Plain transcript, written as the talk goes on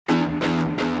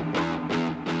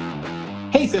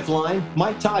fifth line,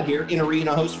 Mike Todd here,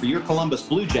 in-arena host for your Columbus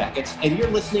Blue Jackets, and you're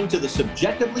listening to the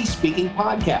Subjectively Speaking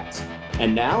podcast.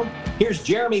 And now, here's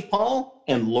Jeremy Paul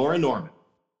and Laura Norman.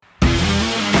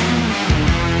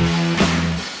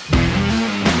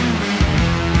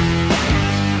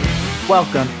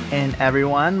 Welcome in,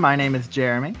 everyone. My name is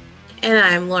Jeremy. And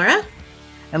I'm Laura.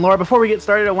 And Laura, before we get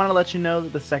started, I want to let you know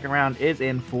that the second round is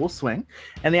in full swing,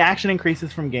 and the action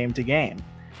increases from game to game.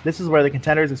 This is where the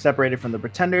contenders are separated from the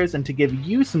pretenders, and to give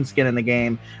you some skin in the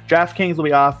game, DraftKings will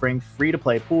be offering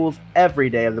free-to-play pools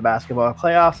every day of the basketball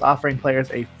playoffs, offering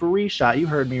players a free shot, you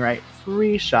heard me right,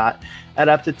 free shot, at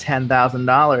up to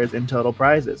 $10,000 in total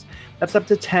prizes. That's up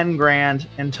to $10,000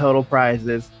 in total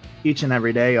prizes each and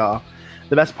every day, y'all.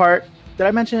 The best part, did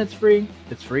I mention it's free?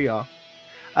 It's free, y'all.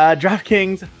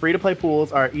 DraftKings free-to-play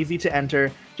pools are easy to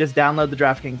enter. Just download the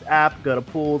DraftKings app, go to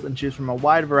pools, and choose from a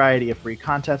wide variety of free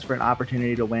contests for an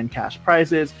opportunity to win cash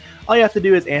prizes. All you have to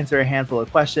do is answer a handful of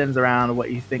questions around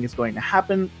what you think is going to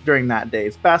happen during that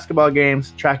day's basketball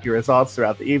games, track your results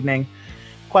throughout the evening.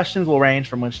 Questions will range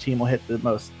from which team will hit the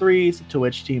most threes to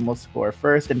which team will score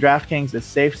first, and DraftKings is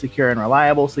safe, secure, and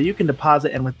reliable, so you can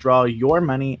deposit and withdraw your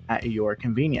money at your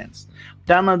convenience.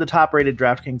 Download the top-rated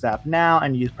DraftKings app now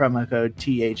and use promo code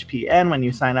THPN when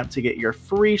you sign up to get your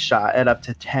free shot at up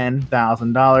to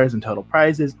 $10,000 in total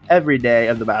prizes every day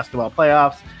of the basketball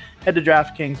playoffs. Head to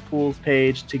DraftKings Pools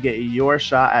page to get your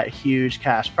shot at huge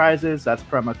cash prizes. That's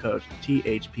promo code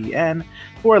THPN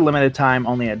for a limited time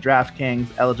only at DraftKings.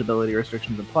 Eligibility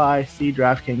restrictions apply. See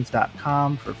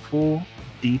DraftKings.com for full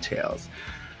details.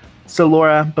 So,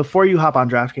 Laura, before you hop on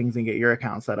DraftKings and get your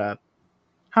account set up,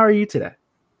 how are you today?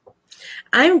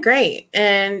 I'm great.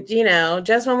 And,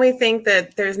 just when we think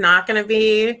that there's not going to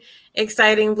be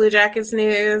exciting Blue Jackets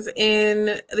news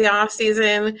in the off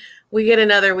season, we get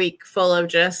another week full of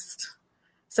just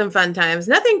some fun times.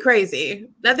 Nothing crazy.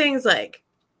 Nothing's like,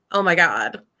 oh my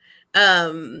God.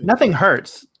 Nothing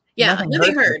hurts. Yeah,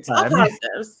 nothing hurts. All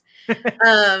positives.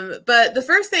 But the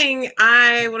first thing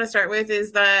I want to start with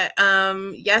is that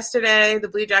yesterday the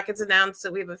Blue Jackets announced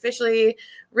that we've officially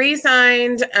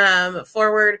re-signed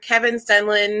forward Kevin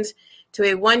Stenlund to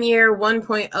a 1-year,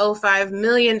 $1.05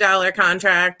 million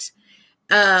contract,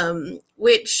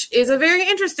 which is a very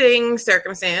interesting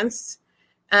circumstance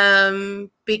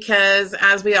because,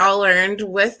 as we all learned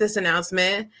with this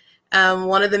announcement,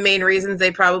 one of the main reasons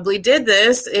they probably did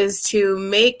this is to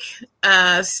make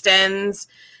Stens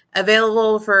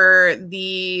available for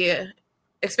the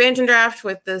expansion draft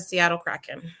with the Seattle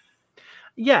Kraken.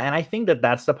 Yeah, and I think that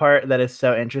that's the part that is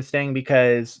so interesting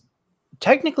because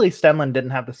technically Stenlund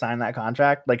didn't have to sign that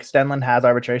contract. Like, Stenlund has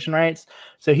arbitration rights,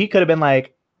 so he could have been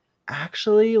like,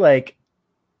 actually, like,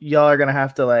 y'all are gonna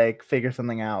have to like figure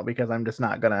something out because I'm just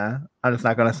not gonna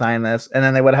sign this. And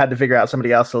then they would have had to figure out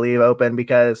somebody else to leave open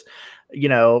because,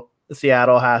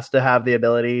 Seattle has to have the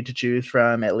ability to choose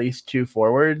from at least 2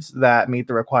 forwards that meet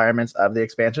the requirements of the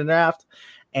expansion draft.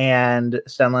 And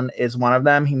Stenlund is one of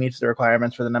them. He meets the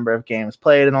requirements for the number of games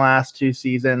played in the last 2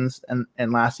 seasons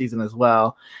and last season as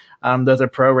well. Those are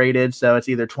prorated, so it's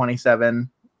either 27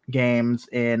 games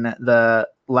in the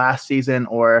last season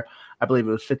or I believe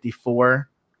it was 54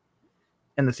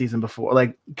 in the season before,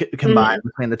 like combined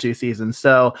between the 2 seasons.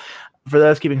 So for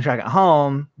those keeping track at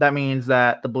home, that means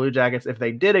that the Blue Jackets, if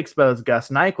they did expose Gus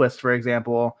Nyquist, for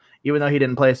example, even though he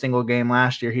didn't play a single game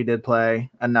last year, he did play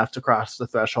enough to cross the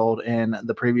threshold in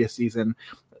the previous season.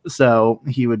 So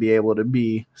he would be able to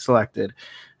be selected.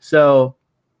 So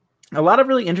a lot of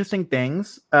really interesting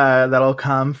things that'll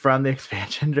come from the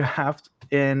expansion draft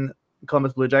in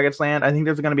Columbus Blue Jackets land. I think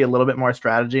there's going to be a little bit more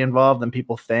strategy involved than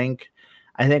people think.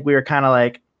 I think we were kind of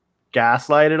like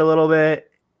gaslighted a little bit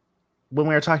when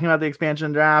we were talking about the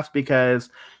expansion draft because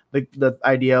the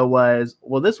idea was,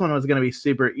 well, this one was going to be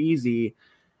super easy.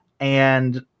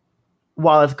 And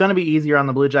while it's going to be easier on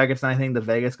the Blue Jackets than I think the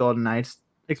Vegas Golden Knights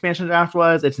expansion draft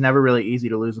was, it's never really easy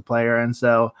to lose a player. And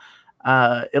so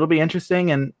it'll be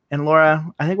interesting. And Laura,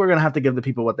 I think we're going to have to give the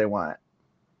people what they want.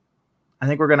 I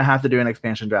think we're going to have to do an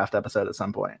expansion draft episode at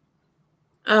some point.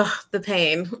 Oh, the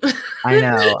pain. I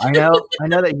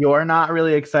know that you're not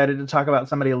really excited to talk about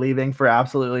somebody leaving for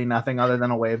absolutely nothing other than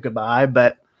a wave goodbye,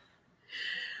 but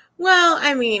well,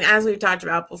 I mean, as we've talked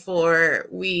about before,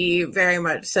 we very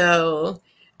much so.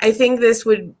 I think this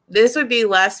will be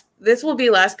less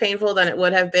painful than it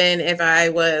would have been if I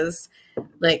was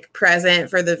like present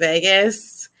for the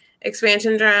Vegas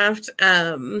expansion draft.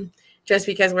 Just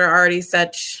because we're already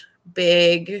such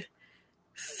big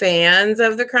fans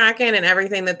of the Kraken and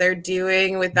everything that they're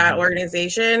doing with that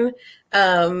organization.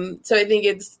 So I think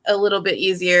it's a little bit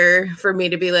easier for me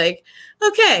to be like,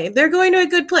 okay, they're going to a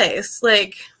good place.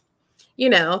 Like,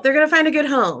 they're going to find a good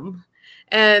home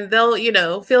and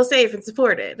they'll, feel safe and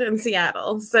supported in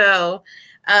Seattle. So,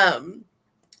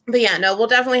 but yeah, no, we'll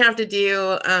definitely have to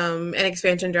do an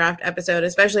expansion draft episode,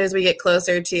 especially as we get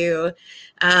closer to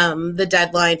the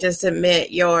deadline to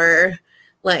submit your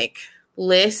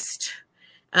list.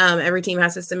 Every team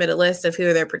has to submit a list of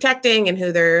who they're protecting and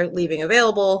who they're leaving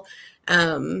available.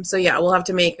 So yeah, we'll have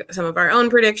to make some of our own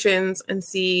predictions and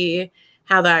see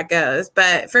how that goes.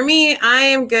 But for me, I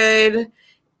am good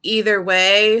either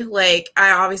way.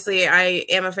 I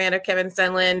am a fan of Kevin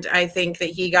Stenlund. I think that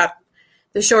he got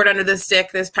the short end of the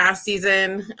stick this past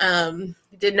season.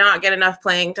 Did not get enough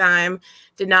playing time,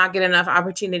 did not get enough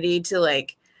opportunity to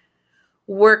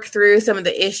work through some of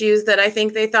the issues that I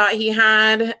think they thought he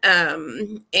had.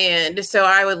 And so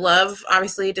I would love,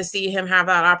 obviously, to see him have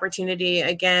that opportunity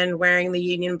again wearing the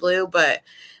Union blue. But,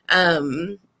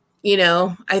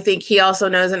 I think he also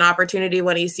knows an opportunity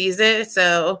when he sees it.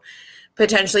 So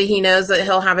potentially he knows that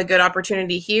he'll have a good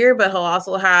opportunity here, but he'll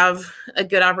also have a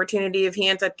good opportunity if he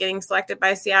ends up getting selected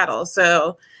by Seattle.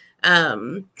 So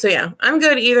yeah, I'm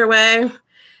good either way.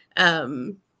 But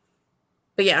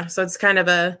yeah, so it's kind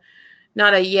of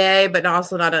not a yay, but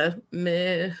also not a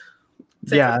meh.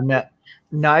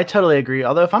 No, I totally agree.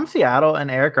 Although if I'm Seattle and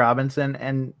Eric Robinson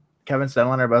and Kevin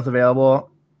Stenlund are both available,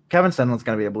 Kevin Stenlund's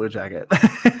going to be a Blue Jacket.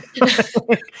 If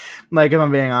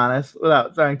I'm being honest,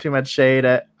 without throwing too much shade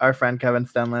at our friend Kevin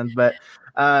Stenlund. But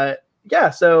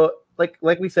so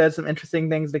like we said, some interesting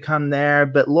things to come there.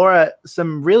 But Laura,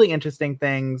 some really interesting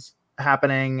things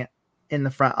happening in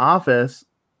the front office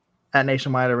at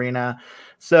Nationwide Arena.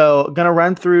 So going to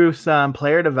run through some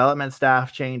player development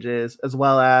staff changes as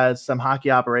well as some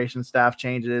hockey operations staff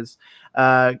changes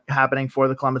happening for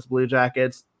the Columbus Blue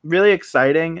Jackets. Really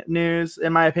exciting news,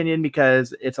 in my opinion,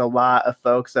 because it's a lot of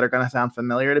folks that are going to sound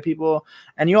familiar to people.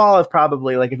 And you all have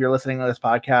probably, if you're listening to this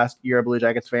podcast, you're a Blue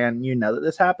Jackets fan, you know that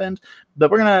this happened.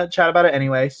 But we're going to chat about it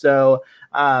anyway. So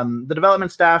the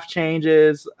development staff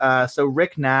changes. So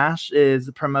Rick Nash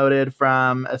is promoted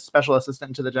from a special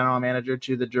assistant to the general manager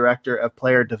to the director of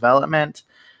player development.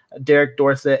 Derek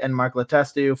Dorsett and Mark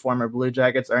Letestu, former Blue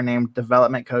Jackets, are named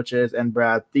development coaches, and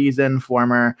Brad Thiessen,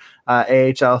 former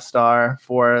AHL star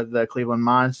for the Cleveland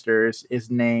Monsters,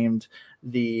 is named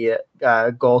the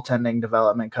goaltending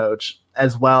development coach,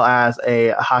 as well as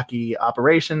a hockey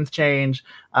operations change.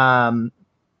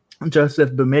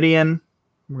 Joseph Boumediene,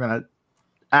 we're going to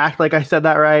act like I said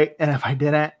that right, and if I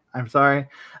didn't, I'm sorry,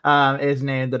 is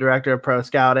named the director of pro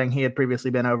scouting. He had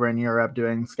previously been over in Europe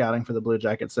doing scouting for the Blue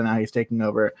Jackets, so now he's taking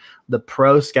over the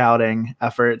pro scouting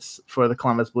efforts for the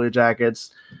Columbus Blue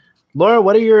Jackets. Laura,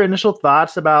 what are your initial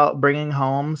thoughts about bringing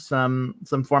home some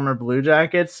former Blue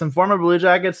Jackets,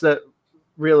 that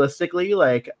realistically,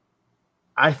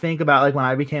 I think about when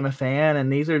I became a fan,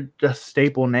 and these are just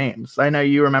staple names. I know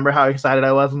you remember how excited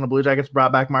I was when the Blue Jackets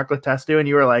brought back Mark Letestu, and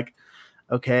you were like,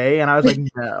 okay. And I was like,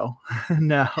 no.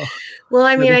 Well,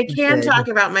 I mean, I can talk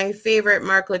about my favorite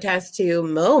Mark Letestu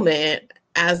moment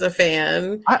as a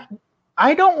fan.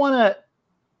 I don't want to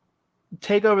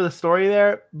take over the story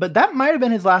there, but that might have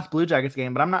been his last Blue Jackets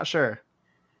game, but I'm not sure.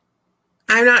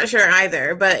 I'm not sure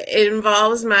either, but it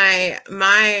involves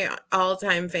my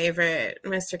all-time favorite,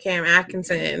 Mr. Cam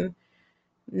Atkinson,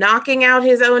 knocking out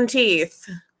his own teeth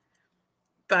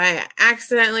by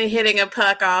accidentally hitting a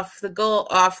puck off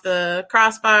the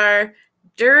crossbar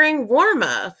during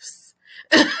warm-ups.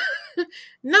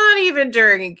 Not even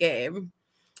during a game.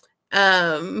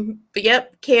 But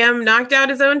yep, Cam knocked out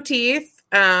his own teeth.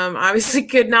 Obviously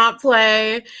could not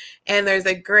play. And there's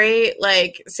a great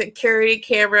security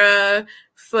camera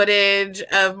footage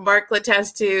of Mark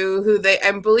Letestu, who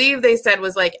I believe they said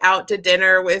was out to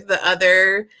dinner with the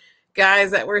other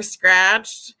guys that were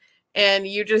scratched. And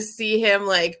you just see him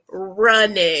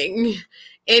running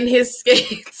in his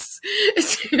skates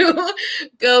to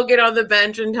go get on the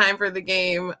bench in time for the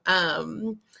game.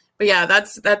 But yeah,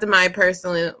 that's my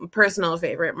personal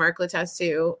favorite Mark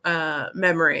Letestu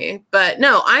memory. But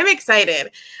no, I'm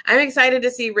excited. I'm excited to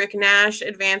see Rick Nash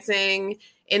advancing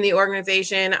in the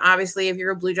organization. Obviously, if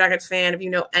you're a Blue Jackets fan, if you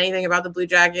know anything about the Blue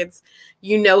Jackets,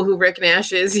 you know who Rick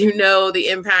Nash is. You know the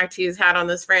impact he's had on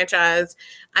this franchise.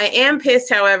 I am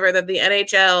pissed, however, that the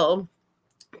NHL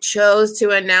chose to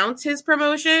announce his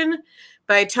promotion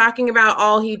by talking about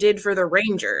all he did for the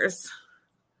Rangers.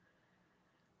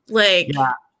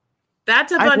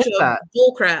 That's a bunch of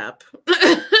bullcrap.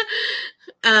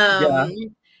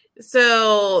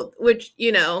 So, which,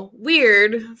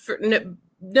 weird for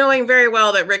knowing very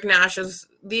well that Rick Nash is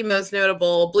the most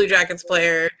notable Blue Jackets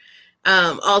player,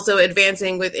 also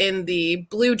advancing within the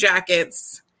Blue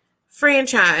Jackets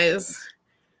franchise.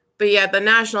 But yet the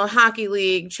National Hockey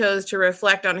League chose to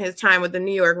reflect on his time with the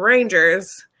New York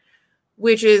Rangers,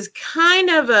 which is kind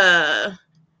of a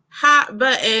hot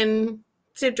button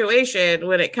situation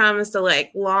when it comes to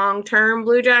like long-term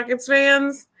Blue Jackets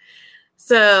fans.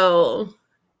 So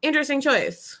interesting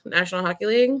choice, National Hockey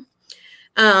League.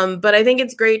 But I think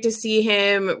it's great to see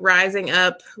him rising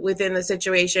up within the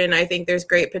situation. I think there's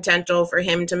great potential for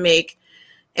him to make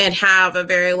and have a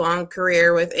very long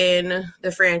career within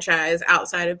the franchise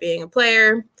outside of being a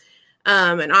player.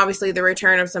 And obviously the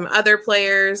return of some other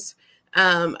players,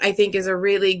 I think is a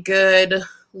really good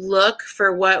look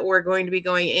for what we're going to be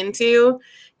going into,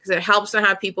 because it helps to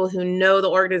have people who know the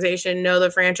organization, know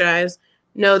the franchise,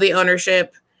 know the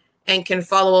ownership, and can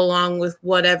follow along with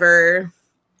whatever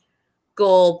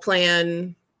goal,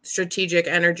 plan, strategic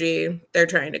energy they're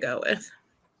trying to go with.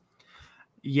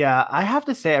 Yeah, I have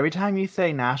to say, every time you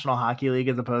say National Hockey League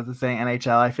as opposed to saying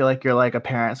NHL, I feel like you're like a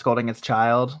parent scolding its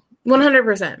child.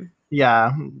 100%.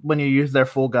 Yeah, when you use their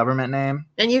full government name.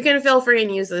 And you can feel free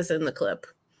and use this in the clip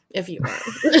if you want.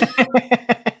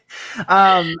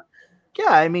 Yeah,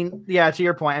 I mean, yeah, to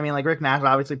your point, I mean, like Rick Nash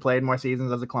obviously played more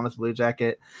seasons as a Columbus Blue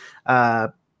Jacket. Yeah,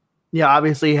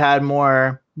 obviously had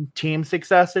more team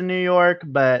success in New York,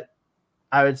 but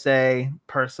I would say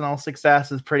personal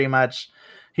success is pretty much,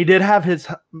 he did have his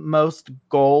most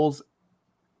goals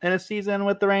in a season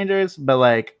with the Rangers, but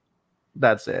like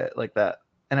that's it, like that.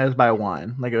 And it was by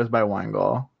one, like it was by one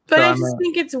goal. But so I just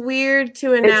think it's weird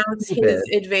to announce his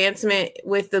advancement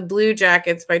with the Blue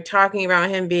Jackets by talking about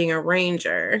him being a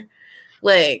Ranger.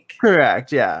 Like,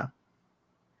 correct, yeah.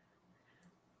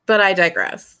 But I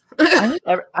digress.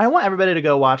 I want everybody to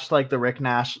go watch like the Rick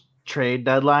Nash trade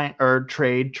deadline or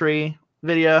trade tree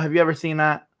video. Have you ever seen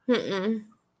that? Mm-mm.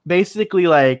 Basically,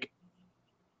 like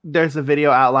there's a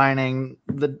video outlining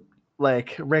the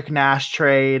like Rick Nash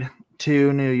trade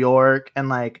to New York, and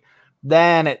like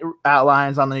then it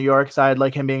outlines on the New York side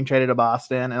like him being traded to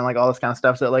Boston and like all this kind of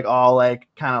stuff. So it like all like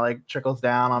kind of like trickles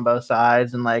down on both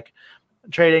sides, and like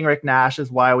trading Rick Nash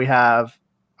is why we have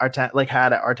had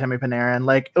Artemi Panarin,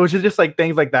 like, which is just like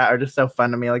things like that are just so fun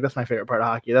to me. Like that's my favorite part of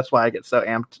hockey. That's why I get so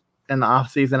amped in the off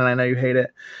season, and I know you hate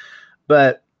it,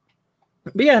 but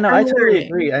yeah, no, I totally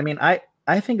agree. I mean, I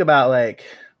think about like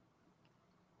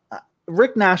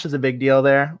Rick Nash is a big deal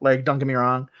there. Like, don't get me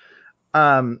wrong.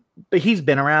 But he's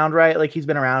been around, right? Like he's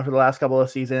been around for the last couple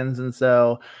of seasons. And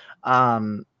so,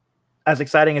 as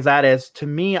exciting as that is, to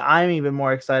me, I'm even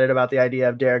more excited about the idea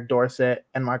of Derek Dorsett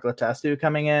and Mark Letestu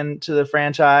coming into the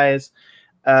franchise.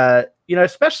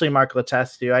 Especially Mark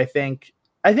Letestu. I think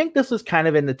this was kind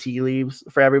of in the tea leaves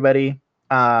for everybody.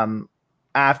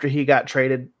 After he got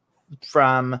traded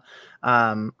from,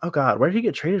 where did he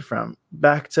get traded from?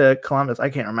 Back to Columbus. I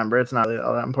can't remember. It's not really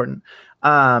all that important.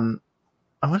 I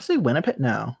want to say Winnipeg.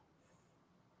 No.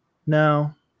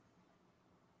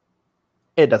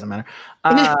 It doesn't matter.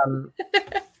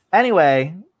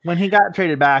 Anyway, when he got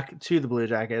traded back to the Blue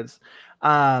Jackets,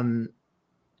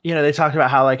 they talked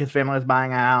about how like his family was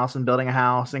buying a house and building a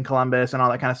house in Columbus and all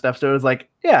that kind of stuff. So it was like,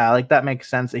 yeah, like that makes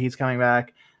sense that he's coming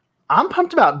back. I'm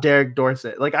pumped about Derek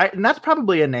Dorsett. And that's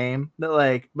probably a name that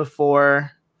like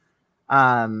before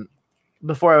it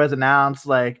was announced,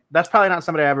 like that's probably not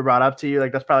somebody I ever brought up to you.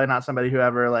 Like that's probably not somebody who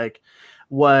ever like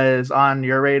was on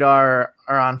your radar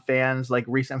or on fans, like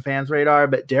recent fans' radar.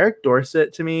 But Derek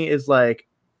Dorsett to me is like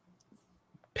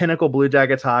pinnacle Blue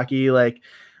Jackets hockey. Like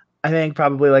I think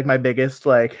probably like my biggest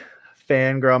like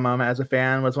fangirl moment as a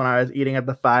fan was when I was eating at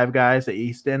the Five Guys at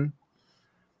Easton,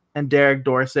 and Derek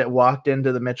Dorsett walked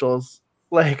into the Mitchell's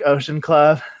like Ocean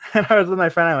Club, and I was with my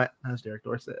friend. I went, "That was Derek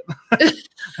Dorsett."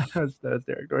 that was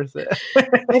Derek Dorsett.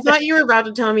 I thought you were about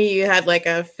to tell me you had like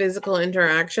a physical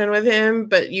interaction with him,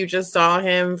 but you just saw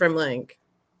him from like.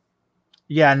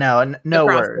 Yeah, no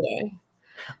word.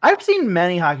 I've seen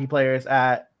many hockey players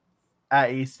at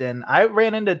Easton. I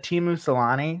ran into Teemu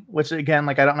Selanne, which again,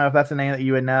 like I don't know if that's a name that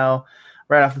you would know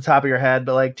right off the top of your head,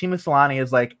 but like Teemu Selanne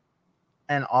is like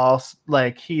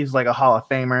he's like a Hall of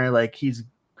Famer. Like he's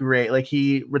great. Like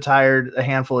he retired a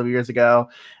handful of years ago,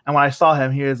 and when I saw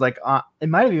him, he was like it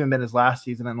might have even been his last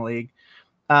season in the league.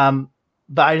 But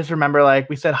I just remember like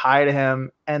we said hi to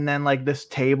him, and then like this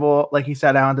table, like he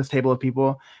sat down at this table of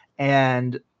people,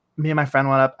 and me and my friend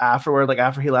went up afterward, like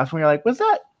after he left, and we were like, "Was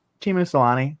that Teemu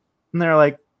Selanne?" And they were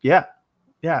like, "Yeah,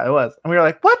 it was." And we were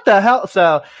like, "What the hell?"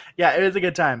 So yeah, it was a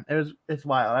good time. It's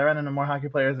wild. I ran into more hockey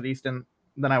players at Easton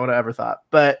than I would have ever thought.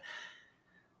 But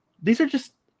these are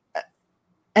just,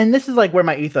 and this is like where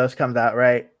my ethos comes out,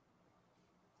 right?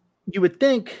 You would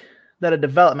think that a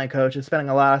development coach is spending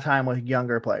a lot of time with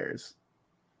younger players.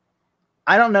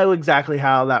 I don't know exactly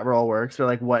how that role works or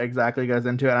like what exactly goes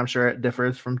into it. I'm sure it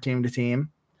differs from team to team.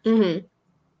 Mm-hmm.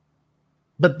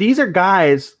 But these are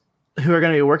guys who are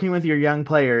going to be working with your young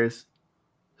players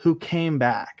who came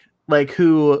back, like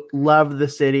who love the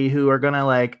city, who are going to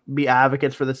like be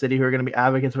advocates for the city, who are going to be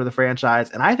advocates for the franchise.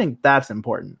 And I think that's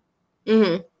important.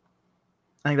 Mm-hmm.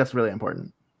 I think that's really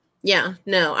important. Yeah,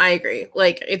 no, I agree.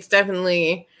 Like, it's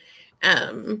definitely,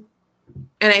 and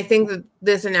I think that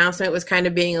this announcement was kind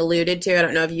of being alluded to. I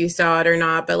don't know if you saw it or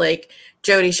not, but like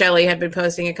Jody Shelley had been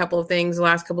posting a couple of things the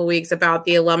last couple of weeks about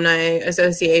the Alumni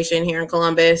Association here in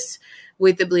Columbus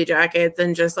with the Blue Jackets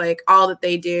and just like all that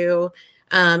they do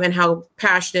and how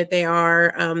passionate they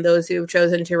are, those who have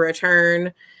chosen to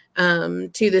return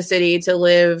to the city to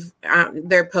live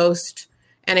their post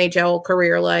NHL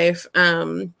career life.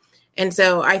 And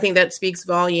so I think that speaks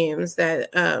volumes that,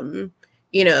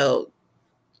 you know,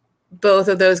 both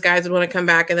of those guys would want to come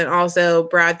back. And then also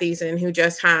Brad Thiessen, who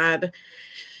just had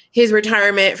his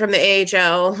retirement from the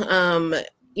AHL,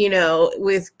 you know,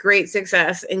 with great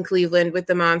success in Cleveland with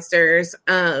the Monsters,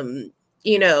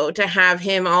 you know, to have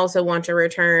him also want to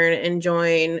return and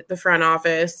join the front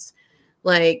office.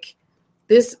 Like,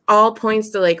 this all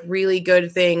points to like really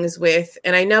good things with,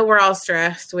 and I know we're all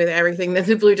stressed with everything that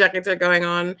the Blue Jackets have going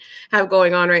on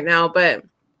right now, but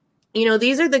you know,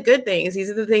 these are the good things. These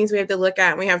are the things we have to look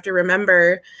at and we have to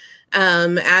remember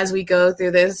as we go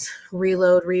through this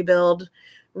reload, rebuild,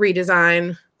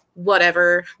 redesign,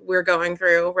 whatever we're going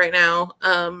through right now.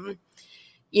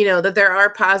 You know, that there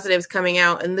are positives coming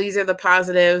out, and these are the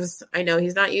positives. I know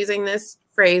he's not using this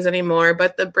phrase anymore,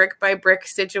 but the brick by brick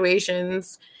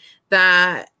situations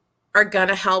that are going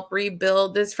to help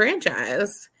rebuild this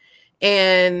franchise.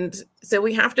 And so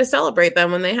we have to celebrate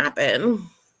them when they happen.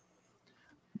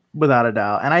 Without a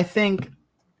doubt. And I think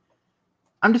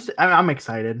I'm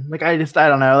excited. Like, I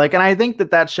don't know. Like, and I think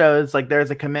that shows like there's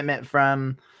a commitment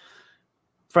from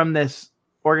this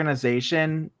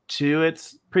organization to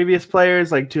its previous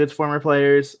players, like to its former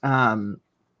players.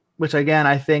 Which again,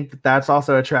 I think that's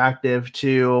also attractive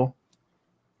to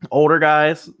older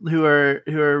guys who are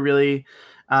really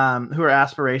who are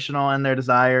aspirational in their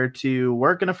desire to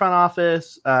work in a front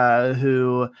office,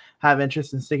 who have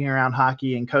interest in sticking around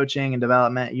hockey and coaching and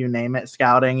development, you name it,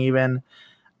 scouting even.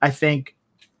 I think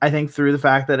through the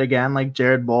fact that, again, like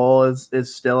Jared Boll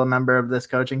is still a member of this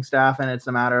coaching staff, and it's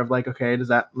a matter of like, okay, does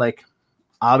that, like,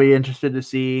 I'll be interested to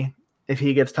see if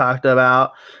he gets talked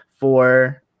about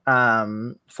for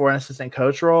an assistant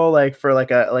coach role, like for like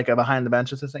a behind the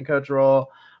bench assistant coach role.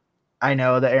 I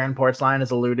know that Aaron Portzline has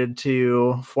alluded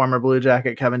to former Blue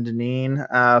Jacket Kevin Dineen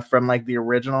from like the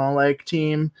original like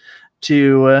team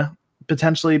to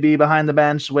potentially be behind the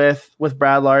bench with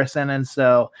Brad Larson, and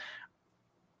so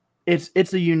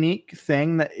it's a unique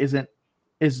thing that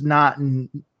is not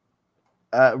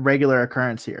a regular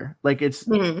occurrence here. Like, it's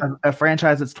a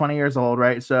franchise that's 20 years old,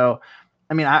 right? So,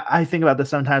 I mean, I think about this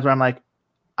sometimes where I'm like,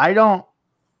 I don't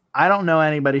know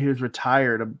anybody who's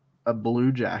retired a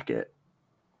Blue Jacket.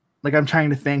 Like, I'm trying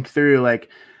to think through, like,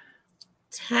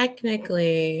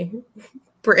 technically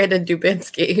Brandon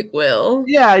Dubinsky will.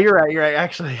 Yeah, you're right.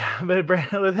 Actually, but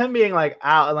with him being like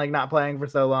out and like not playing for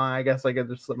so long, I guess like it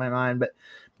just slipped my mind. But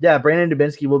yeah, Brandon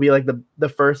Dubinsky will be like the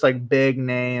first like big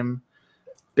name.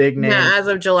 Yeah, as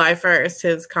of July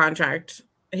 1st,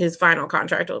 his final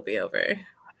contract will be over.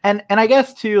 And I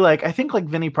guess too, like, I think like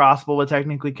Vinny Prospal would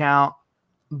technically count,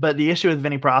 but the issue with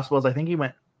Vinny Prospal is I think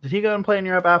did he go and play in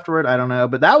Europe afterward? I don't know,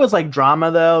 but that was like drama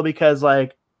though, because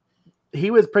like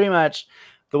he was pretty much,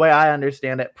 the way I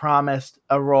understand it, promised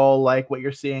a role like what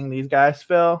you're seeing these guys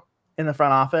fill in the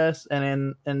front office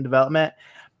and in development.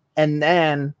 And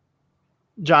then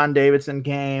John Davidson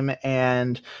came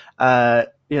and,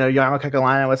 Jarmo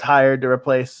Kekalainen was hired to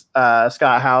replace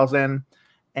Scott Housen.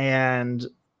 And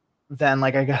then,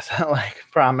 like, I guess that like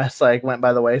promise like went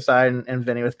by the wayside and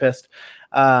Vinny was pissed,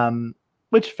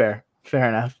 which fair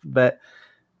enough. But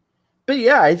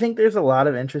yeah, I think there's a lot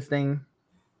of interesting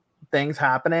things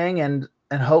happening, and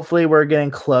hopefully we're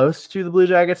getting close to the Blue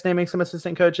Jackets naming some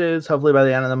assistant coaches, hopefully by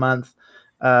the end of the month,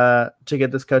 to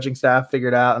get this coaching staff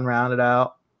figured out and rounded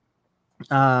out.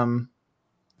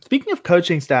 Speaking of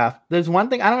coaching staff, there's one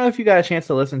thing, I don't know if you got a chance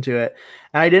to listen to it,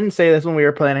 and I didn't say this when we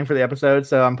were planning for the episode,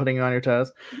 so I'm putting you on your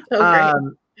toes.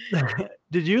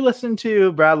 Did you listen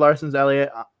to Brad Larson's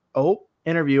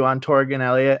interview on Torgan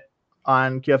Elliott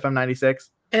on QFM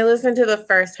 96? I listened to the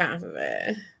first half of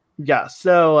it. Yeah,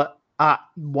 so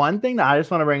one thing that I just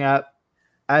want to bring up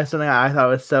as something I thought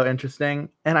was so interesting,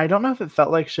 and I don't know if it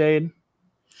felt like shade,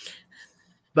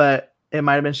 but it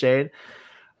might have been shade.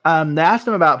 They asked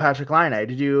him about Patrick Laine.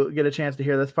 Did you get a chance to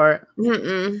hear this part?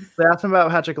 Mm-mm. They asked him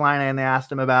about Patrick Laine, and they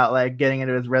asked him about like getting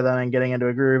into his rhythm and getting into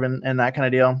a groove and that kind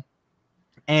of deal.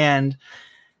 And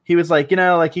he was like,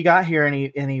 like he got here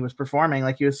and he was performing,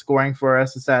 like he was scoring for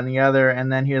us, this, that, and the other.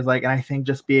 And then he was like, and I think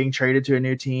just being traded to a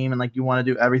new team and like you want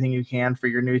to do everything you can for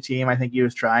your new team. I think he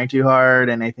was trying too hard,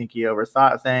 and I think he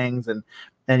overthought things. And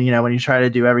when you try to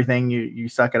do everything, you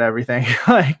suck at everything.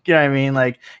 Like, you know what I mean?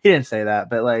 Like he didn't say that,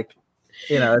 but like,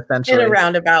 essentially in a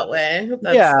roundabout way.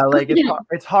 Like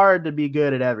it's hard to be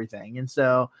good at everything. And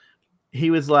so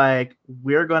he was like,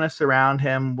 we're going to surround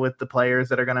him with the players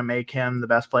that are going to make him the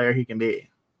best player he can be.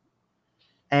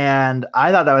 And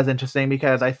I thought that was interesting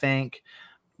because I think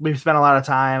we've spent a lot of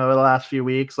time over the last few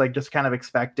weeks, like just kind of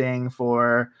expecting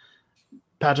for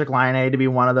Patrick Laine to be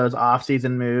one of those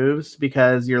off-season moves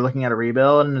because you're looking at a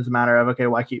rebuild and it's a matter of, okay,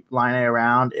 why keep Laine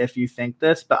around if you think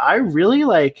this? But I really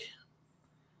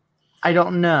I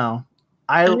don't know.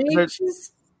 I know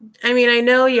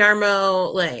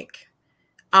Jarmo like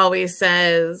always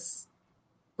says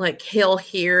like he'll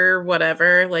hear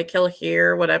whatever,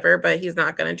 but he's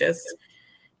not going to just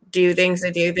do things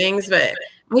to do things. But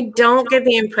I don't get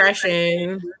the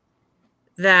impression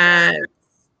that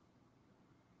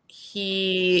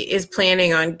he is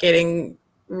planning on getting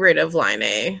rid of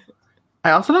Laine.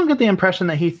 I also don't get the impression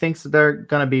that he thinks that they're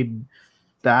going to be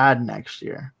bad next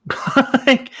year.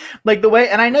 like the way,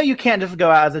 and I know you can't just go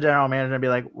out as a general manager and be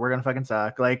like, we're going to fucking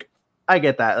suck. Like, I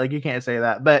get that. Like, you can't say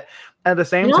that. But at the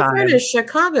same time,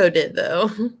 Chicago did though.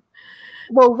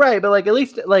 Well, right. But like, at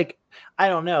least like, I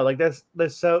don't know. Like there's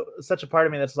such a part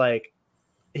of me that's like,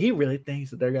 he really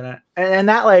thinks that they're going to, and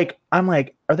that like, I'm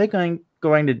like, are they going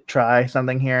to try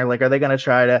something here? Like, are they going to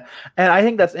try to, and I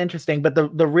think that's interesting. But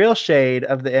the real shade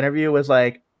of the interview was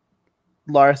like,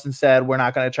 Larson said, we're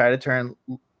not going to try to turn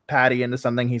Patty into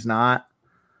something he's not.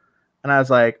 And I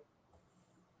was like,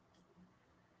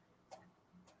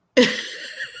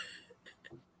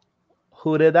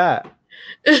 who did that?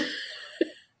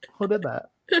 Who did that?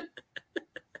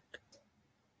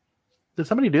 Did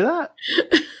somebody do that?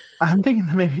 I'm thinking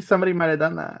that maybe somebody might have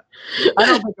done that. I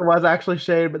don't think it was actually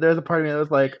shade, but there's a part of me that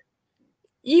was like,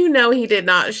 he did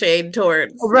not shade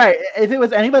towards. Right. If it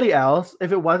was anybody else,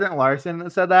 if it wasn't Larson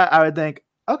that said that, I would think,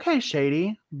 okay,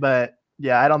 shady. But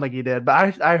yeah, I don't think he did.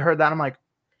 But I heard that. I'm like,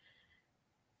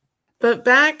 but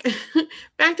back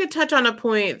to touch on a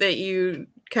point that you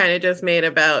kind of just made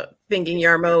about thinking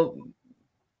Jarmo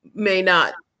may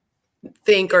not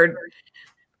think or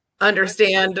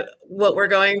understand what we're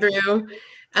going through.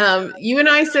 You and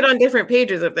I sit on different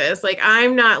pages of this. Like,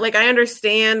 I'm not like, I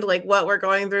understand like what we're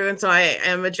going through. And so I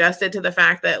am adjusted to the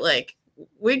fact that like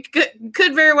we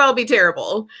could very well be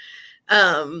terrible.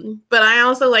 But I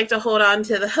also like to hold on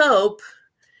to the hope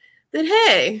that,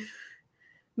 hey,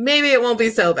 maybe it won't be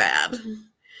so bad.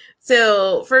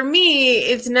 So for me,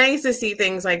 it's nice to see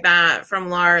things like that from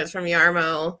Lars, from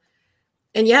Jarmo.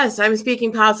 And yes, I'm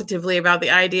speaking positively about the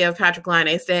idea of Patrick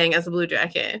Laine staying as a Blue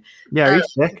Jacket. Yeah, are you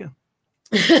sick?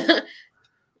 I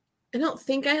don't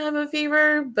think I have a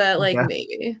fever, but like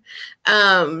maybe.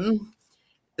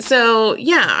 So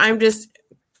yeah, I'm just,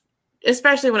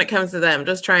 especially when it comes to them,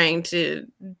 just trying to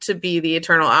be the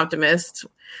eternal optimist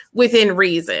within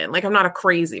reason. Like, I'm not a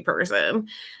crazy person.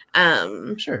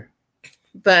 Sure.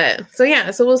 But so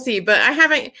yeah, so we'll see. But I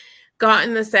haven't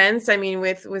gotten the sense, I mean,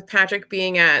 with Patrick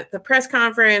being at the press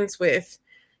conference, with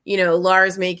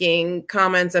Lars making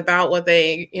comments about what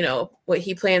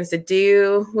he plans to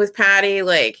do with Patty,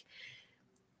 like,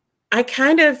 I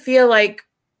kind of feel like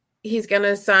he's going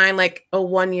to sign like a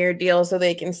 1-year deal so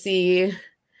they can see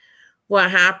what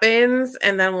happens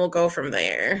and then we'll go from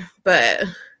there.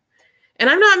 And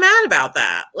I'm not mad about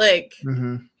that. Like,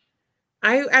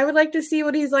 I would like to see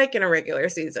what he's like in a regular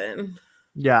season.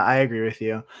 Yeah, I agree with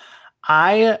you.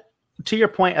 To your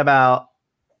point about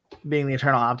being the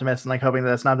eternal optimist and like hoping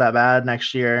that it's not that bad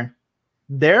next year,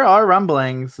 there are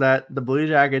rumblings that the Blue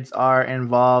Jackets are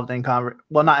involved in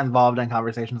not involved in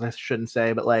conversations, I shouldn't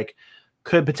say, but like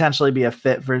could potentially be a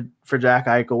fit for Jack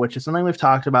Eichel, which is something we've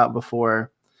talked about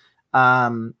before.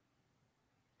 And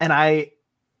I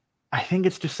think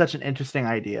it's just such an interesting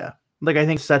idea. Like, I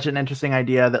think such an interesting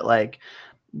idea that like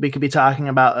we could be talking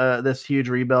about this huge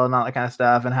rebuild and all that kind of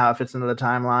stuff and how it fits into the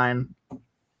timeline.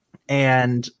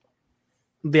 And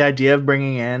the idea of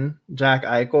bringing in Jack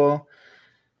Eichel,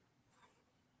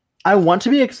 I want to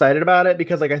be excited about it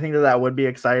because like I think that would be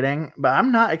exciting, but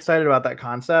I'm not excited about that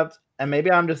concept. And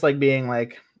maybe I'm just like being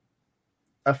like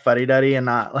a fuddy-duddy and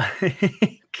not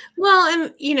like. Well,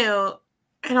 and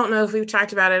I don't know if we've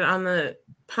talked about it on the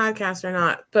podcast or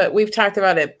not, but we've talked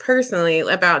about it personally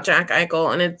about Jack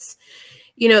Eichel, and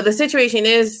the situation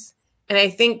is, and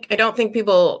I don't think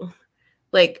people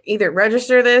like either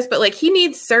register this, but like he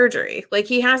needs surgery. Like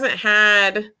he hasn't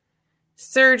had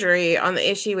surgery on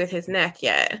the issue with his neck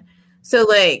yet. So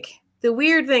like the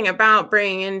weird thing about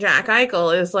bringing in Jack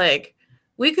Eichel is like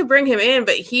we could bring him in,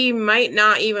 but he might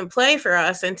not even play for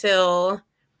us until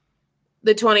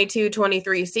the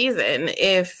 22-23 season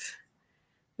if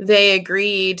they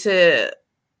agree to,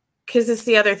 because it's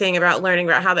the other thing about learning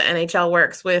about how the NHL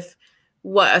works with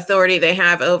what authority they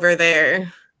have over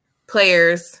their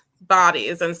players'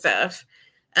 bodies and stuff.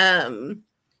 And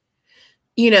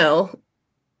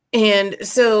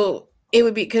so it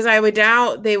would be, because I would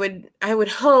doubt I would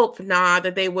hope not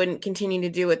that they wouldn't continue to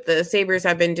do what the Sabres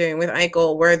have been doing with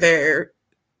Eichel, where they're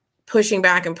pushing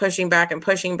back and pushing back and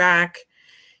pushing back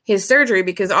his surgery,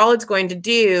 because all it's going to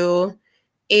do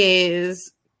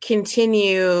is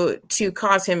continue to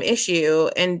cause him issue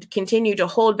and continue to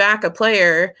hold back a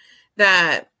player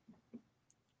that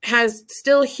has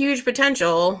still huge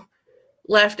potential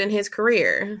left in his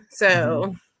career.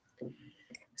 So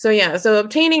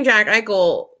obtaining Jack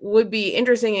Eichel would be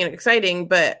interesting and exciting,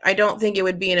 but I don't think it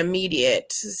would be an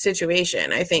immediate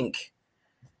situation. I think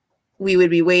we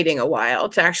would be waiting a while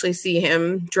to actually see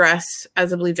him dress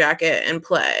as a Blue Jacket and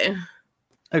play.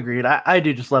 Agreed. I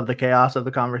do just love the chaos of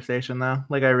the conversation, though.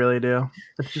 Like, I really do.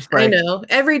 It's just like, I know.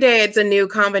 Every day it's a new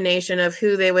combination of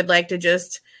who they would like to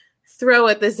just throw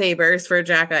at the Sabres for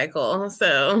Jack Eichel.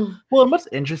 So, well, and what's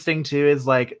interesting, too, is,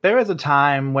 like, there was a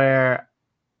time where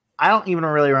I don't even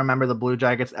really remember the Blue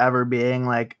Jackets ever being,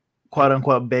 like,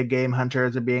 quote-unquote big game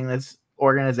hunters, or being this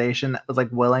organization that was, like,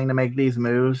 willing to make these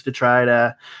moves to try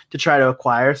to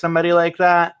acquire somebody like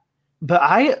that.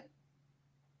 But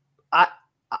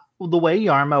the way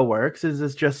Jarmo works is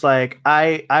it's just like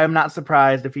I'm not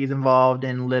surprised if he's involved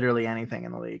in literally anything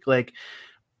in the league. Like,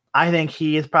 I think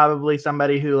he is probably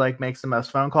somebody who like makes the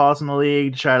most phone calls in the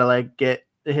league to try to like get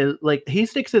his, like, he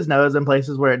sticks his nose in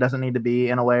places where it doesn't need to be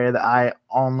in a way that I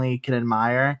only can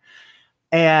admire.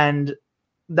 And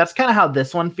that's kind of how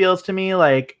this one feels to me.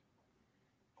 Like,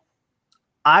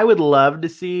 I would love to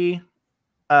see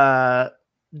Jack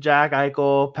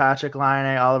Eichel, Patrick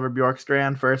Laine, Oliver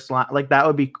Bjorkstrand first line. Like, that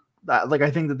would be, like, I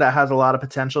think that has a lot of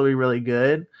potential to be really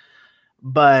good,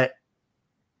 but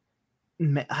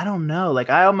I don't know. Like,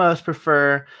 I almost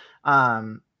prefer,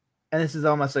 and this is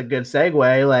almost a good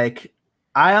segue. Like,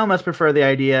 I almost prefer the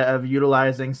idea of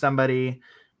utilizing somebody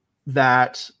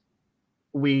that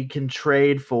we can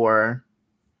trade for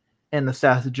in the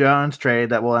Seth Jones trade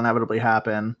that will inevitably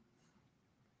happen,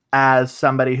 as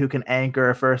somebody who can anchor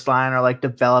a first line or like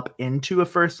develop into a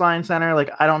first line center.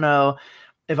 Like, I don't know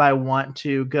if I want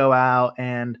to go out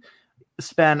and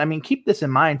spend, I mean, keep this in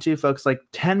mind too, folks, like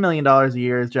 $10 million a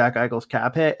year is Jack Eichel's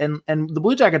cap hit. And the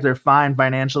Blue Jackets are fine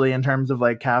financially in terms of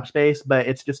like cap space, but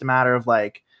it's just a matter of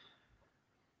like,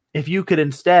 if you could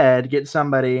instead get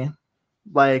somebody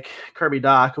like Kirby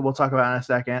Dach, who we'll talk about in a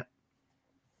second,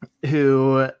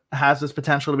 who has this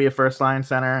potential to be a first line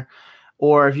center,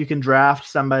 or if you can draft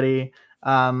somebody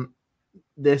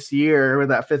this year with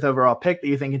that 5th overall pick that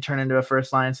you think can turn into a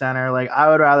first line center. Like, I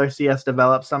would rather see us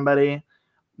develop somebody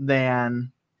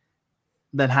than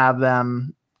have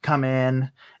them come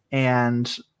in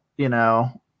and,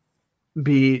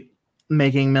 be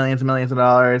making millions and millions of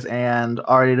dollars and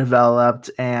already developed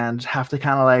and have to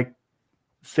kind of like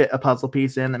fit a puzzle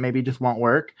piece in that maybe just won't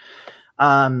work.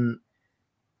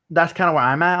 That's kind of where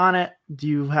I'm at on it. Do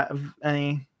you have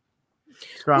any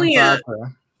strong thoughts?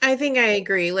 Or? I think I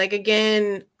agree. Like,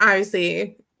 again,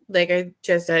 obviously, like I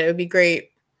just said, it would be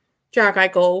great. Jack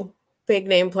Eichel, big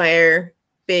name player,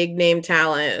 big name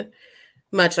talent,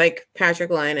 much like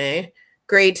Patrick Laine.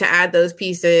 Great to add those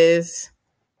pieces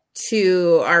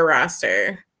to our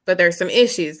roster. But there's some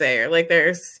issues there. Like,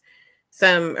 there's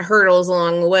some hurdles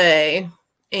along the way.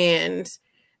 And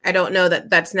I don't know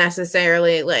that that's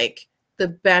necessarily like the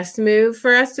best move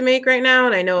for us to make right now.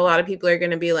 And I know a lot of people are going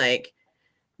to be like,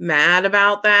 mad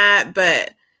about that,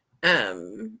 but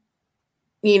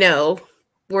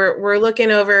we're looking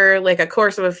over like a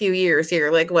course of a few years here,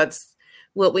 like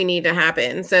what we need to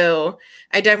happen. So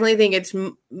I definitely think it's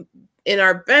in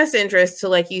our best interest to,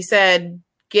 like you said,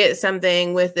 get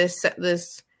something with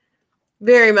this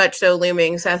very much so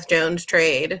looming Seth Jones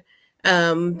trade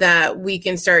that we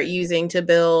can start using to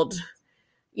build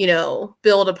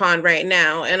upon right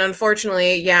now. And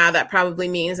unfortunately, that probably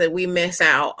means that we miss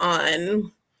out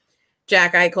on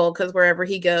Jack Eichel, because wherever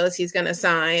he goes, he's going to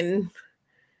sign,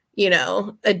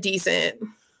 a decent,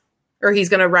 or he's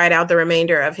going to ride out the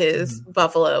remainder of his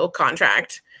Buffalo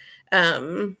contract.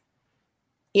 So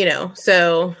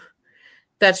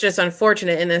that's just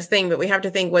unfortunate in this thing, but we have to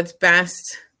think what's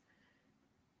best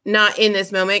not in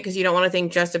this moment, because you don't want to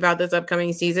think just about this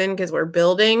upcoming season because we're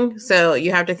building. So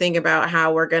you have to think about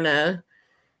how we're going to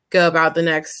go about the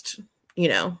next,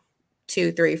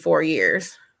 2, 3, 4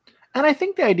 years. And I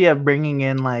think the idea of bringing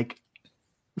in like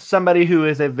somebody who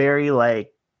is a very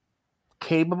like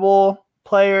capable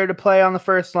player to play on the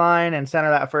first line and center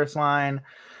that first line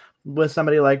with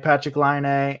somebody like Patrik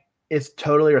Laine is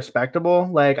totally respectable.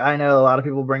 Like, I know a lot of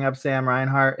people bring up Sam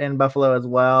Reinhart in Buffalo as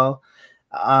well.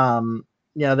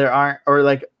 There aren't, or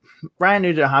like Ryan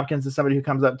Nugent-Hopkins is somebody who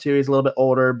comes up too. He's a little bit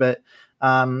older, but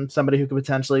somebody who could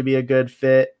potentially be a good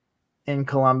fit in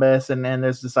Columbus. And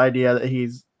there's this idea that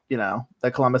he's,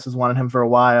 that Columbus has wanted him for a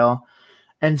while.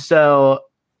 And so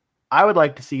I would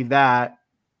like to see that,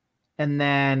 and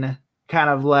then kind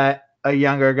of let a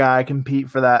younger guy compete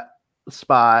for that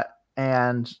spot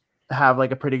and have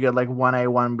like a pretty good like 1A,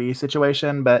 1B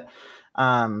situation. But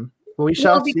we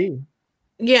shall see.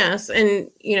 Yes. And,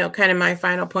 kind of my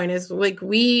final point is like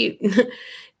we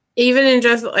even in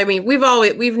just, I mean,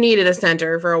 we've needed a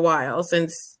center for a while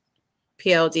since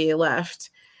PLD left.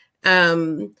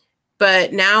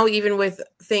 But now even with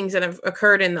things that have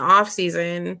occurred in the off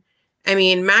season, I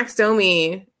mean, Max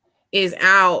Domi is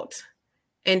out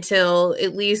until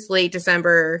at least late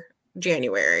December,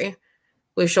 January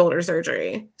with shoulder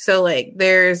surgery. So like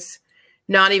there's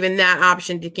not even that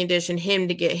option to condition him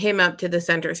to get him up to the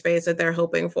center space that they're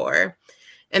hoping for.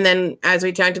 And then as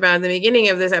we talked about in the beginning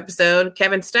of this episode,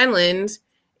 Kevin Stenlund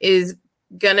is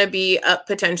going to be up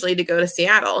potentially to go to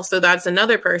Seattle. So that's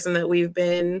another person that we've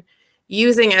been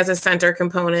using as a center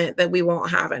component that we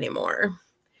won't have anymore.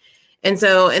 And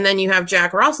then you have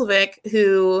Jack Roslovic,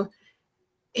 who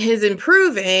is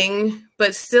improving,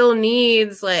 but still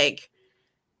needs like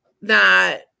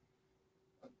that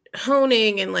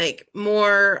honing and like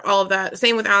more, all of that.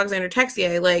 Same with Alexander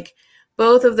Texier. Like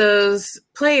both of those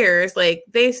players, like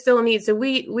they still need, so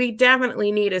we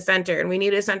definitely need a center, and we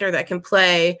need a center that can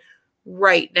play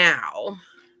right now.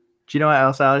 Do you know what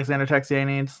else Alexander Texier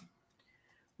needs?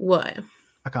 What?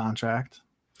 A contract.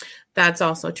 That's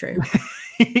also true.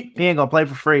 He ain't gonna play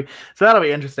for free. So that'll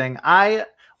be interesting. I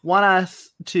want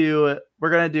us to, we're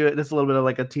gonna do it, this is a little bit of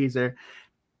like a teaser,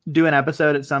 do an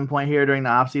episode at some point here during the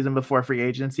offseason before free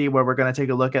agency where we're going to take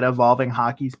a look at evolving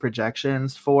hockey's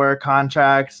projections for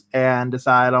contracts and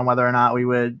decide on whether or not we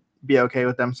would be okay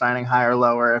with them signing higher or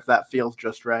lower if that feels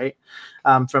just right,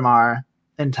 from our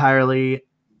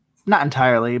not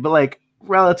entirely, but like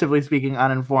relatively speaking,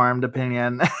 uninformed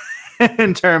opinion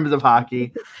in terms of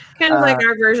hockey. Kind of like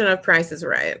our version of Price is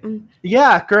Right.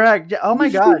 Yeah, correct. Oh my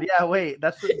God. Yeah, wait.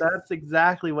 That's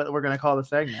exactly what we're going to call the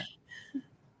segment.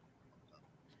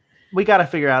 We got to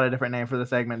figure out a different name for the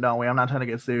segment, don't we? I'm not trying to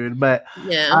get sued, but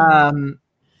yeah,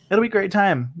 it'll be a great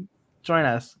time. Join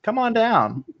us. Come on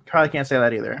down. Probably can't say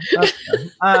that either.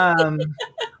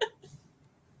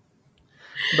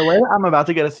 The way I'm about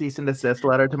to get a cease and desist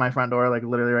letter to my front door, like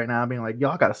literally right now, being like,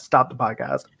 y'all got to stop the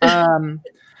podcast.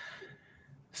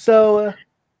 So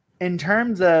in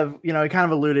terms of, we kind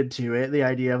of alluded to it, the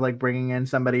idea of like bringing in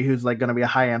somebody who's like going to be a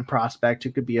high-end prospect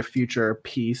who could be a future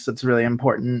piece that's really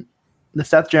important. The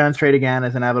Seth Jones trade again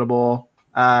is inevitable.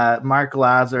 Mark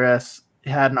Lazarus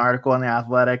had an article in The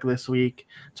Athletic this week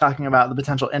talking about the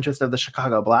potential interest of the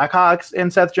Chicago Blackhawks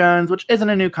in Seth Jones, which isn't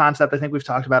a new concept. I think we've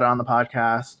talked about it on the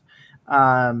podcast,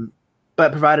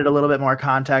 but provided a little bit more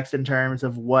context in terms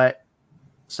of what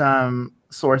some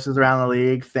sources around the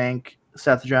league think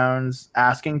Seth Jones'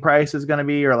 asking price is going to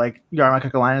be, or like Jarmo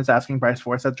Kekalainen's asking price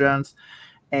for Seth Jones,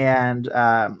 and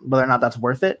whether or not that's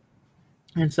worth it.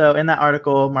 And so in that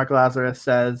article, Mark Lazarus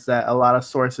says that a lot of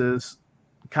sources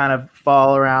kind of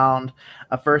fall around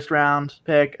a first-round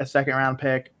pick, a second-round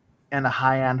pick, and a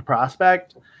high-end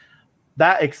prospect.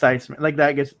 That excites me. Like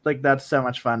that gets like that's so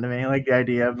much fun to me. Like the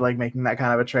idea of like making that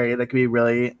kind of a trade that could be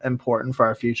really important for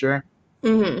our future.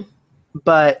 Mm-hmm.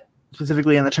 But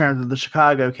specifically in the terms of the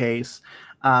Chicago case,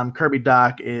 Kirby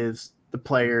Dach is the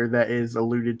player that is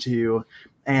alluded to,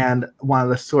 and one of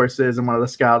the sources and one of the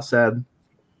scouts said,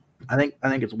 I think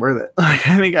it's worth it. Like,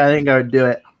 I think I would do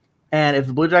it. And if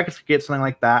the Blue Jackets could get something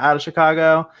like that out of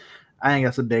Chicago, I think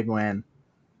that's a big win.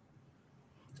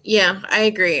 Yeah, I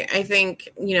agree. I think,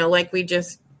 like we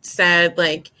just said,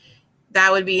 like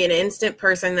that would be an instant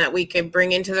person that we could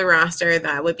bring into the roster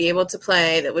that would be able to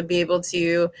play, that would be able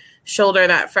to shoulder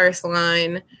that first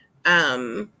line,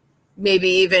 maybe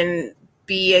even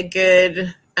be a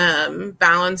good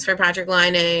balance for Patrik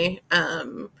Laine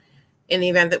in the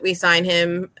event that we sign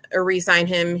him or re-sign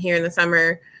him here in the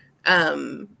summer.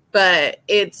 But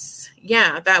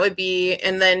that would be,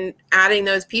 and then adding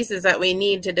those pieces that we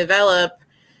need to develop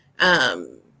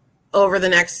over the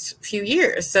next few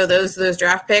years. So those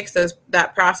draft picks,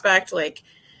 that prospect, like,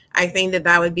 I think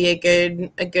that would be a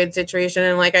good situation.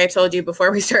 And like I told you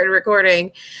before we started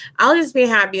recording, I'll just be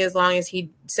happy as long as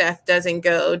Seth doesn't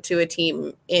go to a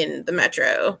team in the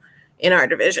Metro in our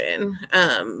division.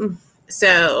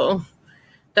 So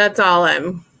that's all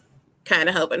I'm kind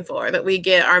of hoping for, that we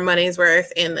get our money's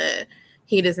worth and that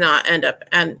he does not end up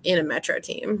in a Metro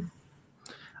team.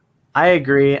 I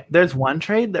agree. There's one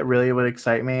trade that really would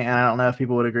excite me, and I don't know if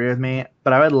people would agree with me,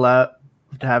 but I would love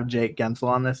to have Jake Gensel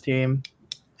on this team,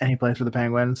 and he plays for the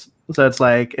Penguins. So it's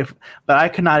like, but I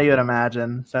could not even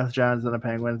imagine Seth Jones in a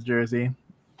Penguins jersey.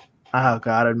 Oh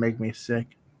God, it'd make me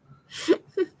sick.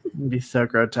 It'd be so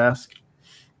grotesque.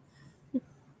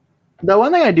 The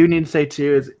one thing I do need to say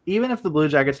too is, even if the Blue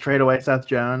Jackets trade away Seth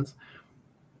Jones,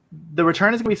 the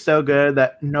return is going to be so good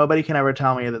that nobody can ever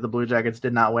tell me that the Blue Jackets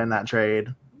did not win that trade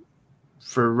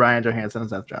for Ryan Johansson and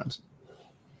Seth Jones.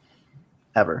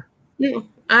 Ever. Yeah,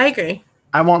 I agree.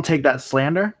 I won't take that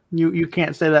slander. You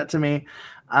can't say that to me.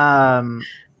 I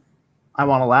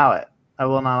won't allow it. I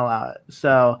will not allow it.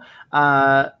 So,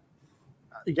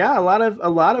 yeah, a lot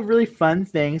of really fun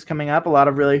things coming up. A lot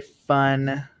of really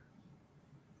fun.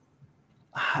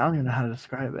 I don't even know how to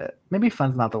describe it. Maybe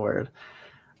fun's not the word.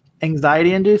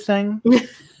 Anxiety-inducing.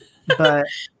 But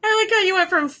I like how you went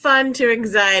from fun to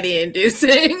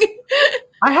anxiety-inducing.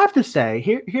 I have to say,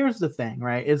 here's the thing,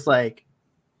 right? Is like,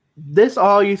 this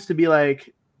all used to be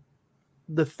like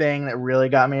the thing that really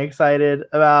got me excited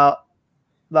about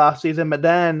the offseason. But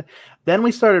then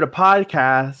we started a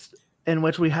podcast in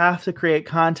which we have to create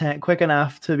content quick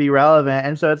enough to be relevant.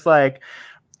 And so it's like,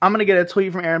 I'm going to get a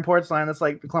tweet from Aaron Portzline that's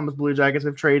like, the Columbus Blue Jackets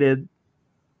have traded,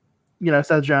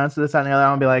 Seth Jones to this, that, and the other.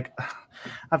 I'm going to be like, I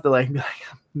have to be like,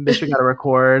 bitch, we got to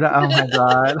record. Oh my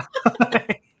God.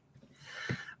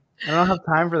 I don't have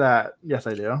time for that. Yes,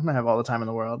 I do. I have all the time in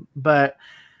the world. But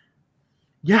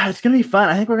yeah, it's going to be fun.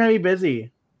 I think we're going to be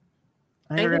busy.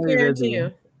 I think we are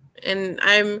too. And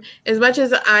I'm, as much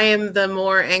as I am the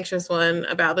more anxious one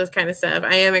about this kind of stuff,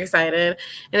 I am excited.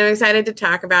 And I'm excited to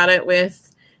talk about it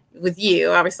with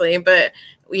you, obviously, but,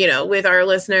 with our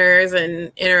listeners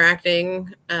and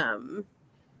interacting,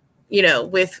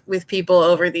 with people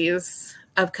over these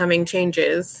upcoming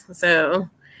changes. So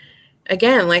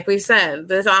again, like we said,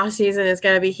 this off season is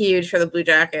going to be huge for the Blue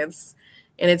Jackets,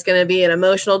 and it's going to be an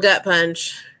emotional gut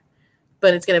punch,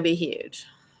 but it's going to be huge.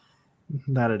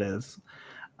 That it is.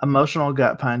 Emotional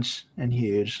gut punch and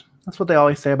huge. That's what they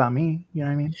always say about me. You know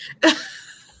what I mean?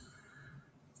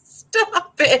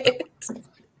 Stop it.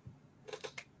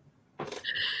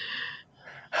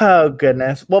 Oh,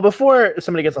 goodness. Well, before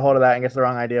somebody gets a hold of that and gets the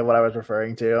wrong idea of what I was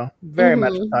referring to, very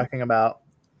much talking about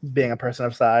being a person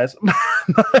of size.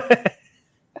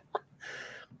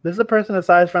 This is a person of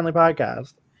size friendly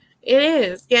podcast. It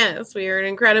is. Yes. We are an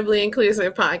incredibly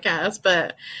inclusive podcast,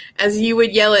 but as you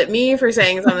would yell at me for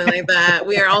saying something like that,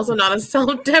 we are also not a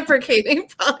self-deprecating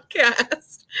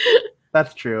podcast.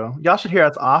 That's true. Y'all should hear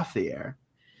us off the air.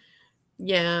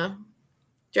 Yeah.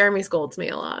 Jeremy scolds me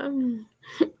a lot.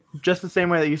 Just the same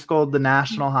way that you scold the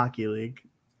National Hockey League.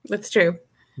 That's true.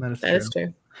 That is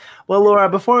true. Well, Laura,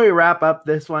 before we wrap up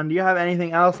this one, do you have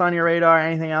anything else on your radar?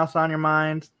 Anything else on your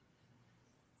mind?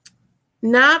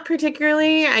 Not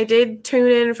particularly. I did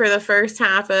tune in for the first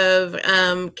half of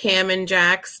Cam and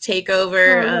Jack's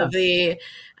takeover of the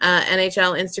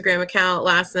NHL Instagram account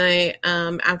last night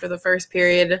after the first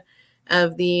period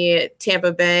of the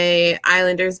Tampa Bay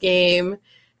Islanders game.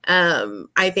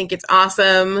 I think it's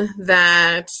awesome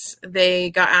that they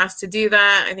got asked to do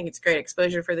that. I think it's great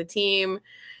exposure for the team,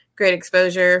 great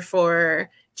exposure for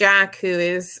Jack, who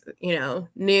is,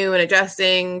 new and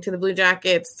adjusting to the Blue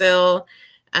Jackets still.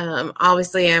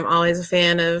 Obviously, I'm always a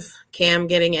fan of Cam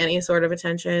getting any sort of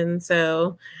attention.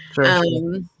 So Sure.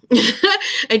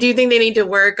 I do think they need to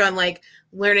work on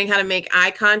learning how to make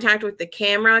eye contact with the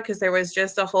camera, because there was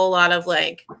just a whole lot of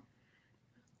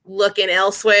looking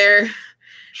elsewhere.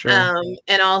 Sure.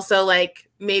 And also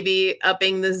maybe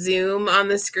upping the zoom on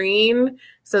the screen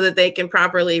so that they can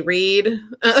properly read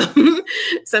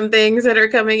some things that are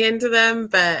coming into them.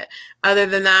 But other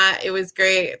than that, it was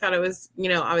great. I thought it was,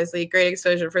 obviously great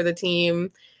exposure for the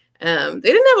team. They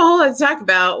didn't have a whole lot to talk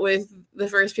about with the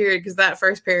first period, because that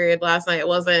first period last night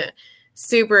wasn't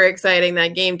super exciting.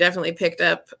 That game definitely picked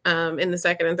up in the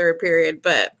second and third period,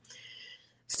 but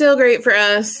still great for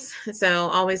us. So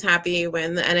always happy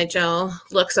when the NHL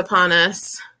looks upon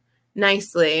us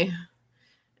nicely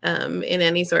in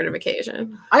any sort of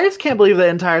occasion. I just can't believe the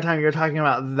entire time you're talking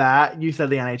about that, you said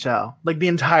the NHL. The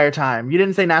entire time. You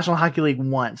didn't say National Hockey League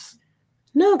once.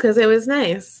 No, because it was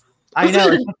nice. I know.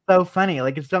 It's so funny.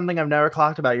 It's something I've never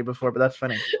clocked about you before, but that's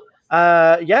funny.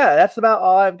 Yeah, that's about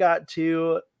all I've got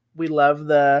too. We love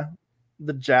the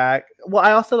Jack. Well,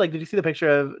 I also like, did you see the picture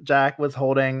of Jack was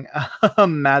holding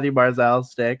Matthew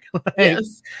Barzell's stick? Like,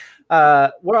 Yes.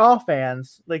 We're all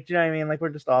fans. Like, do you know what I mean? Like, we're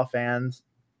just all fans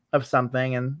of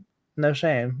something, and no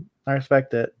shame. I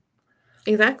respect it.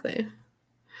 Exactly.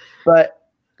 But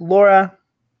Laura,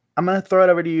 I'm gonna throw it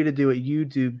over to you to do what you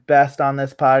do best on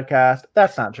this podcast.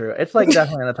 That's not true. It's like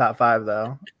definitely in the top 5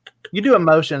 though. You do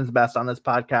emotions best on this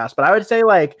podcast, but I would say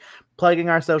like plugging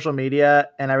our social media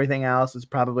and everything else is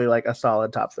probably like a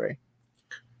solid top 3.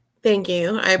 Thank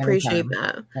you. I appreciate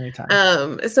Anytime. that.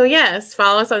 Anytime. So yes,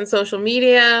 follow us on social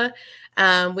media.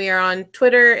 We are on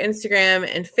Twitter, Instagram,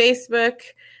 and Facebook.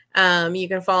 You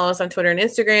can follow us on Twitter and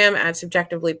Instagram at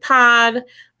Subjectively Pod.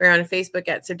 We're on Facebook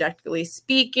at Subjectively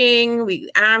Speaking.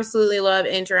 We absolutely love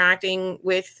interacting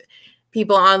with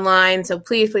people online. So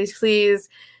please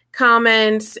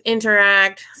comment,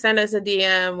 interact, send us a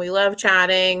DM. We love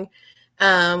chatting.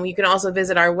 You can also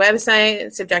visit our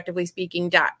website,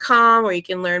 subjectivelyspeaking.com, where you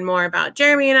can learn more about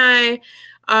Jeremy and I,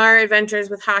 our adventures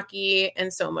with hockey,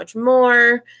 and so much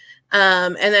more.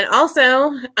 And then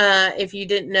also, if you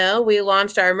didn't know, we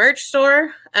launched our merch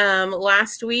store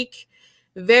last week.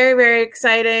 Very, very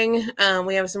exciting.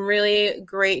 We have some really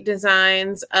great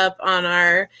designs up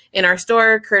in our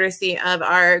store, courtesy of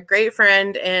our great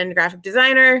friend and graphic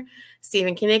designer,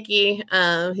 Stephen Kanicki,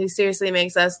 who seriously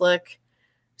makes us look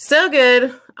so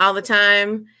good all the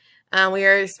time. We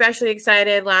are especially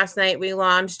excited. Last night we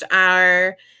launched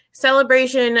our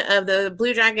celebration of the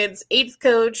Blue Jackets' 8th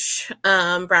coach,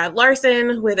 Brad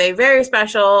Larson, with a very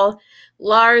special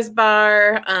Lars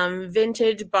Bar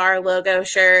vintage bar logo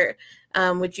shirt,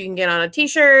 which you can get on a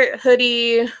t-shirt,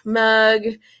 hoodie, mug.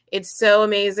 It's so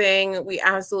amazing. We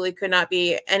absolutely could not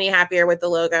be any happier with the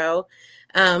logo.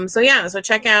 So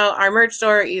check out our merch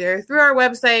store either through our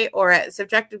website or at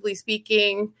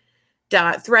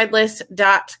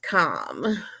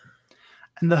subjectivelyspeaking.threadless.com.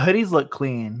 And the hoodies look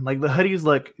clean. Like the hoodies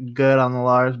look good on the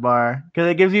Lars Bar because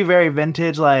it gives you very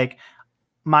vintage. Like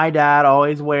my dad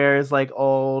always wears like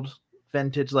old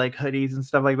vintage like hoodies and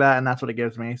stuff like that, and that's what it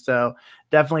gives me. So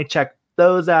definitely check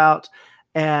those out.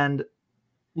 And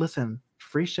listen,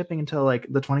 free shipping until like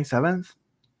the 27th.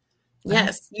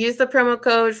 Yes, use the promo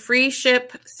code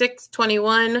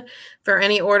FREESHIP621 for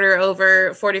any order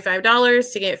over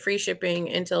 $45 to get free shipping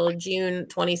until June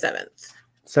 27th.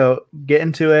 So get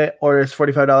into it. Orders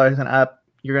 $45 and up.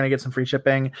 You're going to get some free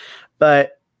shipping.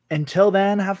 But until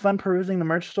then, have fun perusing the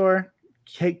merch store.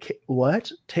 Take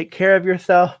care of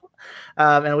yourself.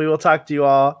 And we will talk to you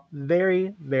all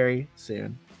very, very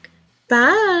soon.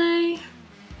 Bye.